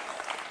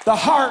 The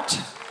heart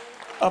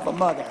of a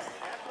mother.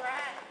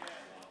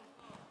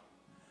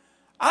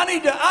 I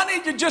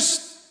need to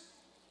just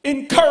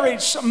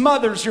encourage some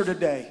mothers here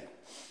today.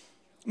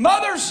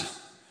 Mothers,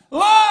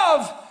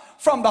 love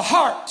from the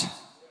heart,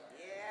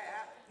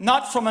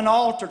 not from an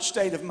altered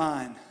state of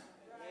mind,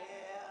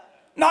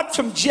 not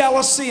from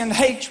jealousy and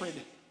hatred,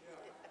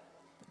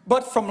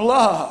 but from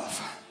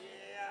love.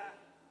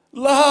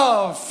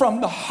 Love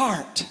from the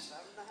heart,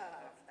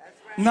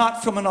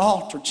 not from an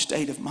altered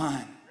state of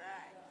mind.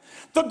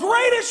 The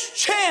greatest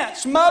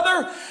chance,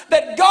 mother,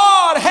 that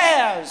God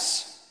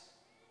has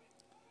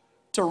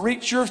to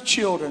reach your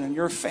children and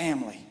your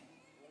family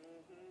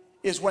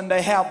is when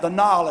they have the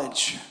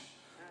knowledge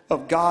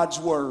of God's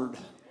word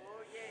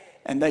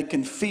and they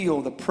can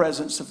feel the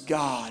presence of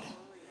God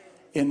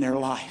in their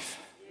life.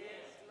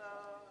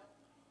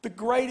 The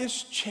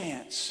greatest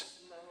chance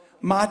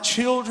my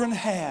children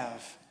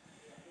have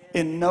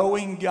in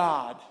knowing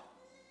God,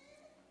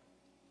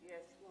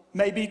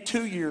 maybe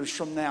 2 years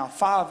from now,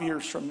 5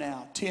 years from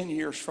now, 10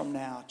 years from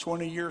now,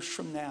 20 years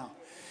from now,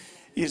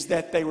 is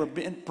that they were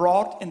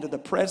brought into the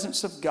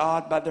presence of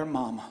God by their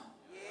mama.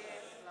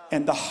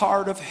 And the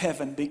heart of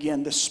heaven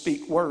began to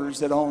speak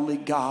words that only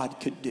God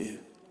could do.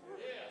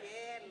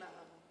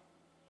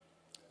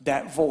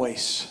 That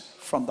voice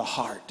from the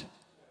heart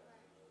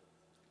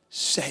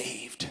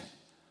saved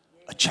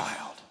a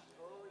child.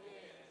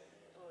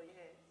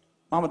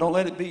 Mama, don't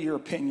let it be your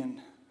opinion.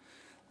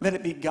 Let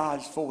it be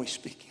God's voice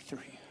speaking through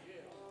you.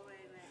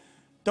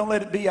 Don't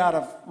let it be out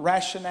of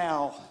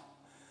rationale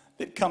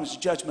that comes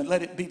judgment.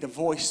 Let it be the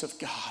voice of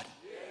God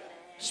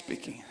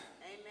speaking.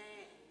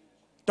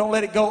 Don't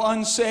let it go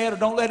unsaid, or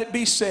don't let it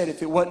be said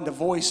if it wasn't the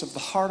voice of the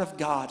heart of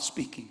God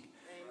speaking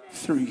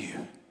through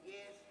you.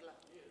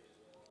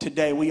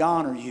 Today we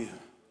honor you.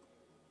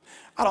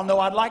 I don't know,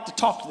 I'd like to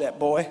talk to that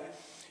boy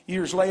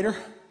years later.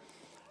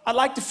 I'd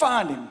like to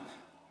find him.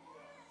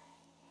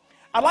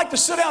 I'd like to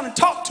sit down and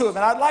talk to him,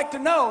 and I'd like to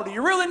know, do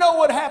you really know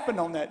what happened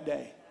on that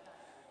day?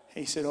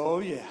 He said, oh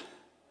yeah,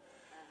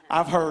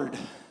 I've heard.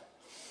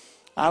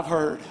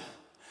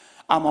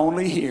 I'm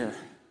only here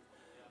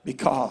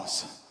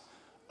because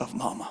of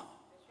mama.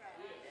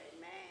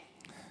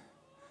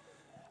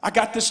 I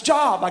got this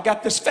job. I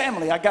got this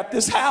family. I got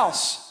this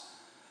house.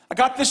 I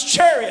got this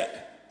chariot.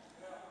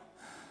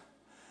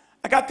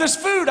 I got this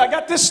food. I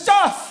got this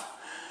stuff.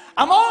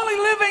 I'm only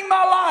living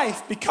my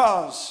life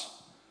because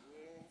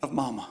of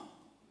mama.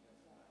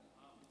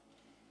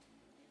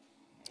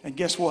 And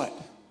guess what?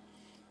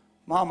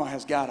 Mama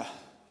has got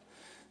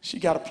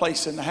a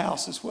place in the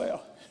house as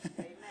well.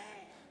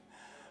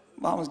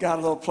 Mama's got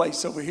a little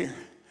place over here.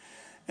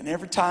 And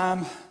every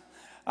time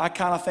I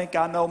kind of think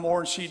I know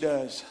more than she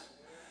does,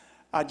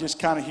 I just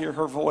kind of hear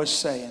her voice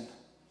saying,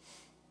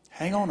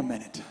 hang on a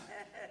minute.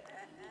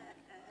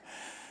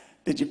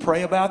 Did you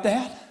pray about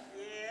that?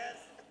 Yes.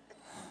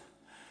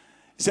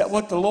 Is that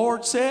what the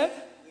Lord said?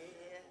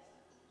 Yes.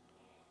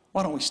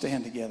 Why don't we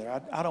stand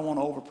together? I don't want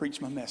to overpreach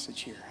my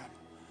message here.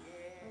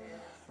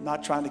 I'm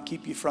not trying to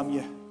keep you from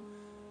your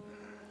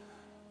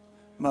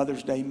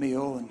Mother's Day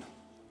meal and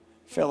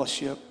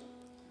fellowship.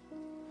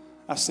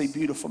 I see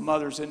beautiful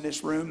mothers in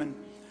this room, and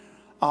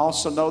I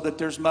also know that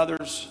there's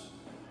mothers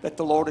that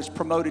the Lord has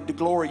promoted to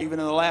glory even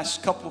in the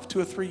last couple of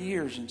 2 or 3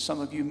 years, and some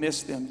of you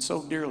miss them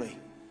so dearly.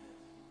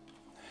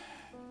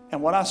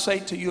 And what I say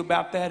to you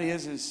about that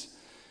is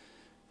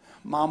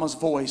mama's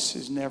voice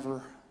is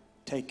never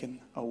taken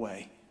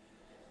away.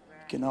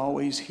 You can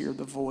always hear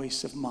the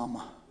voice of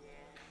mama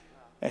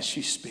as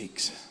she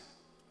speaks.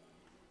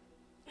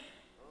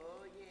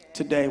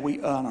 Today we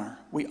honor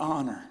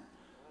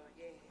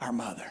our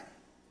mother,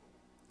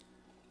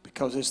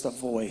 because it's the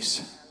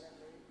voice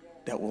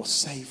that will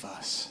save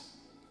us.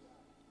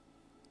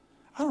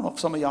 I don't know if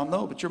some of y'all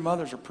know, but your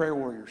mothers are prayer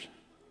warriors.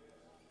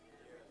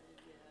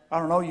 I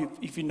don't know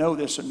if you know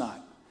this or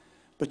not,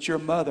 but your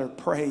mother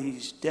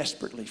prays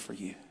desperately for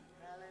you.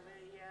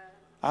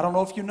 I don't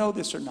know if you know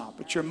this or not,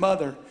 but your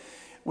mother,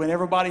 when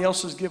everybody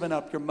else is giving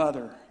up, your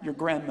mother, your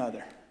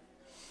grandmother,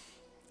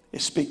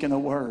 is speaking a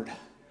word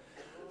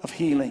of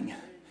healing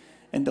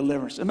and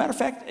deliverance. As a matter of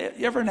fact,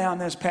 every now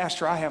and then as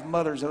pastor, I have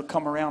mothers that will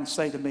come around and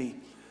say to me,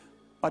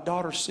 my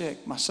daughter's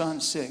sick, my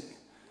son's sick,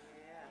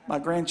 my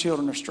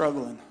grandchildren are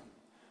struggling.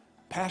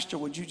 Pastor,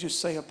 would you just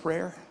say a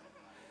prayer?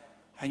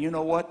 And you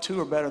know what? 2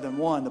 are better than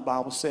 1, the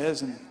Bible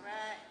says. And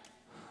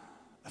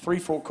a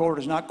 3/4 cord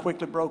is not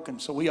quickly broken.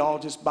 So we all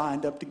just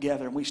bind up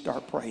together and we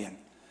start praying.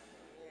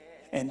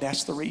 And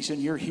that's the reason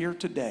you're here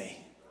today,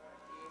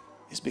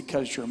 is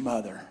because your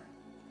mother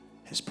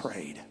has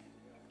prayed.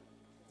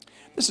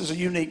 This is a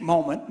unique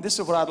moment. This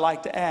is what I'd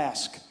like to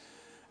ask.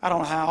 I don't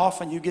know how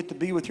often you get to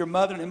be with your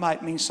mother. It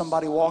might mean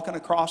somebody walking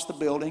across the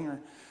building or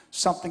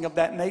something of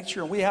that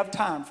nature, and we have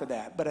time for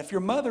that. But if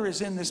your mother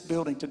is in this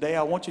building today,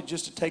 I want you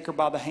just to take her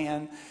by the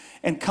hand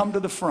and come to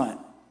the front.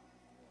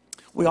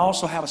 We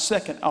also have a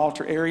second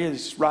altar area.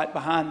 It's right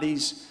behind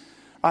these,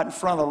 right in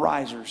front of the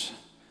risers.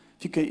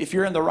 If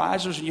you're in the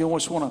risers and you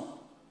just want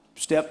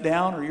to step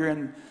down, or you're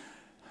in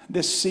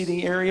this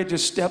seating area,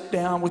 just step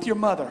down with your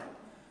mother.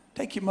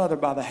 Take your mother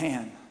by the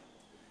hand.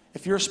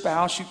 If you're a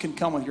spouse, you can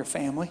come with your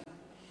family.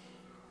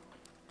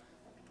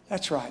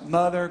 That's right.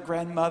 Mother,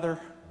 grandmother.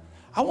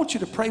 I want you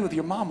to pray with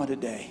your mama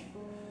today.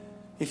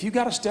 If you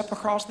got to step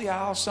across the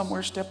aisle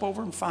somewhere, step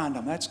over and find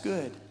them. That's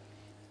good.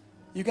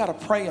 You got a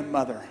praying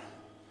mother.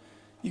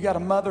 You got a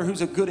mother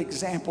who's a good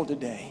example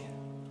today.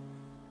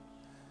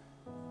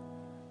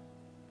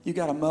 You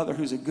got a mother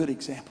who's a good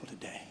example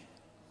today.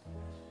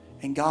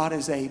 And God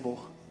is able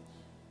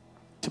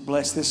to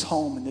bless this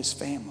home and this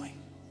family.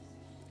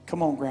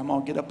 Come on, Grandma,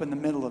 get up in the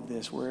middle of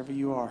this, wherever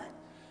you are.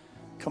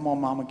 Come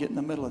on, Mama, get in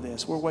the middle of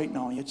this. We're waiting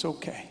on you. It's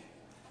okay.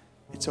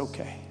 It's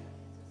okay.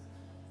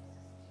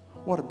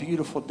 What a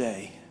beautiful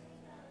day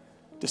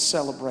to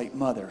celebrate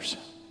mothers.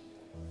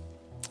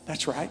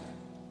 That's right.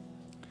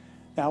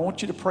 Now, I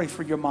want you to pray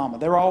for your mama.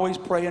 They're always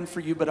praying for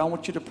you, but I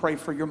want you to pray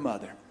for your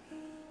mother.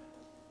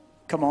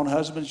 Come on,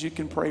 husbands, you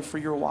can pray for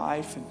your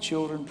wife, and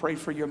children, pray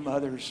for your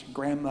mothers,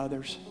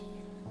 grandmothers.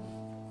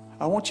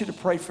 I want you to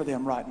pray for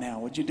them right now.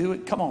 Would you do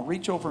it? Come on,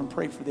 reach over and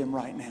pray for them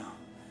right now.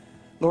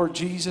 Lord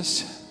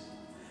Jesus,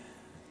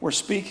 we're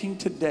speaking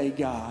today,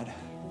 God,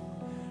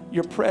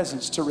 your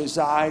presence to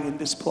reside in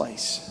this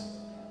place.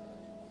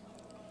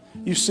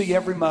 You see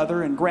every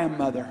mother and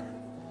grandmother,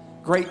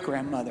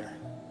 great-grandmother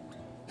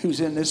who's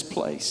in this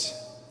place.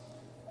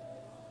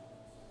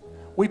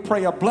 We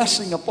pray a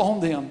blessing upon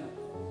them,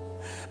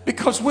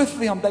 because with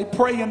them they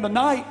pray in the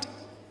night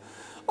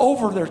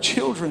over their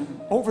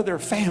children, over their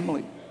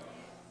family.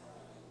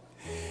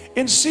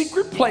 In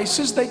secret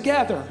places they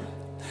gather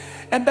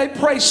and they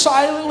pray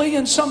silently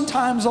and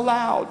sometimes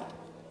aloud,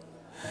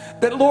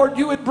 that Lord,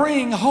 you would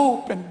bring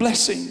hope and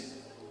blessing.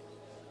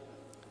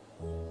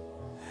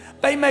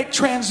 They make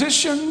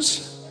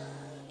transitions,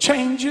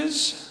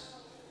 changes,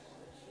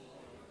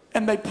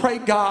 and they pray,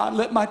 God,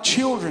 let my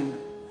children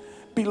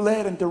be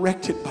led and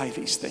directed by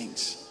these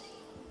things.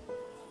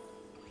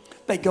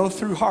 They go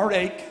through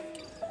heartache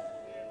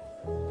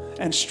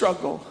and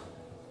struggle.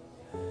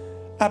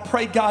 I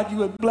pray, God, you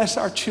would bless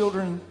our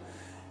children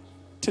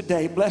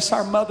today. Bless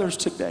our mothers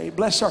today.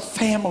 Bless our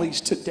families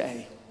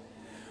today.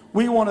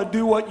 We want to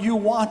do what you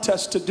want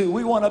us to do.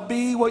 We want to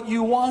be what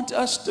you want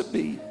us to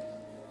be.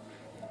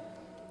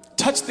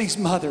 Touch these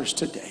mothers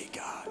today,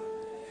 God.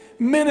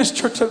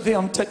 Minister to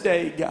them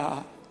today,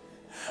 God.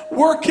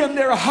 Work in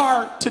their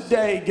heart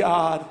today,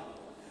 God.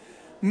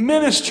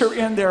 Minister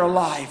in their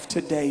life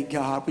today,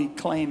 God. We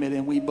claim it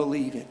and we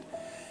believe it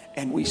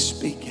and we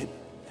speak it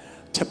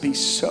to be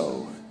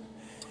so.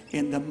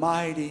 In the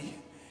mighty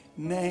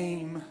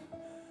name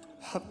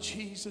of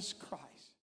Jesus Christ.